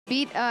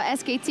beat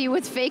SKT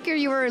with Faker.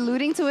 You were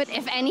alluding to it.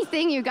 If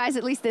anything, you guys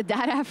at least did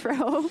that,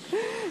 Afro.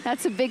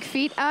 That's a big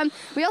feat.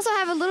 We also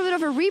have a little bit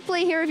of a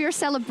replay here of your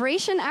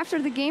celebration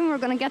after the game. We're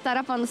going to get that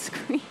up on the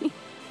screen.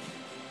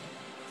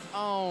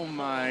 Oh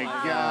my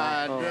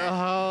God.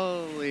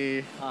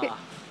 Holy.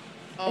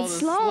 Oh, it's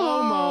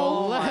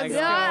slow-mo. Let's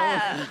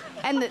go.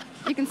 And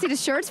you can see the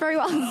shirts very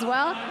well as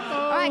well.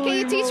 All right, can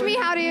you teach me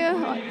how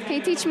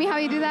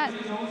you do that?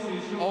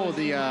 Oh,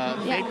 the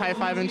fake high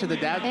five into the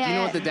dab. Do you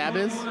know what the dab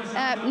is?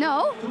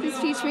 No, please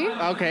teach me.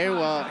 Okay,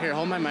 well, here,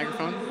 hold my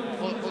microphone.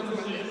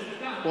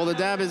 Well, the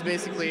dab is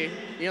basically,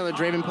 you know, the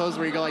Draven pose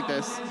where you go like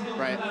this,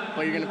 right?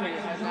 But you're gonna put your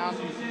head down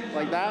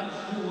like that.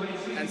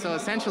 And so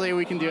essentially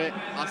we can do it.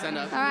 I'll stand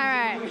up. All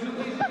right.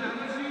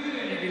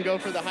 You can go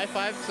for the high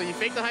five. So you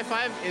fake the high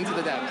five into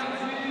the dab.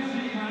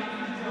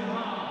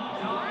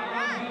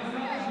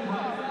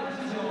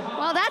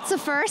 Well, that's a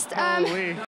first.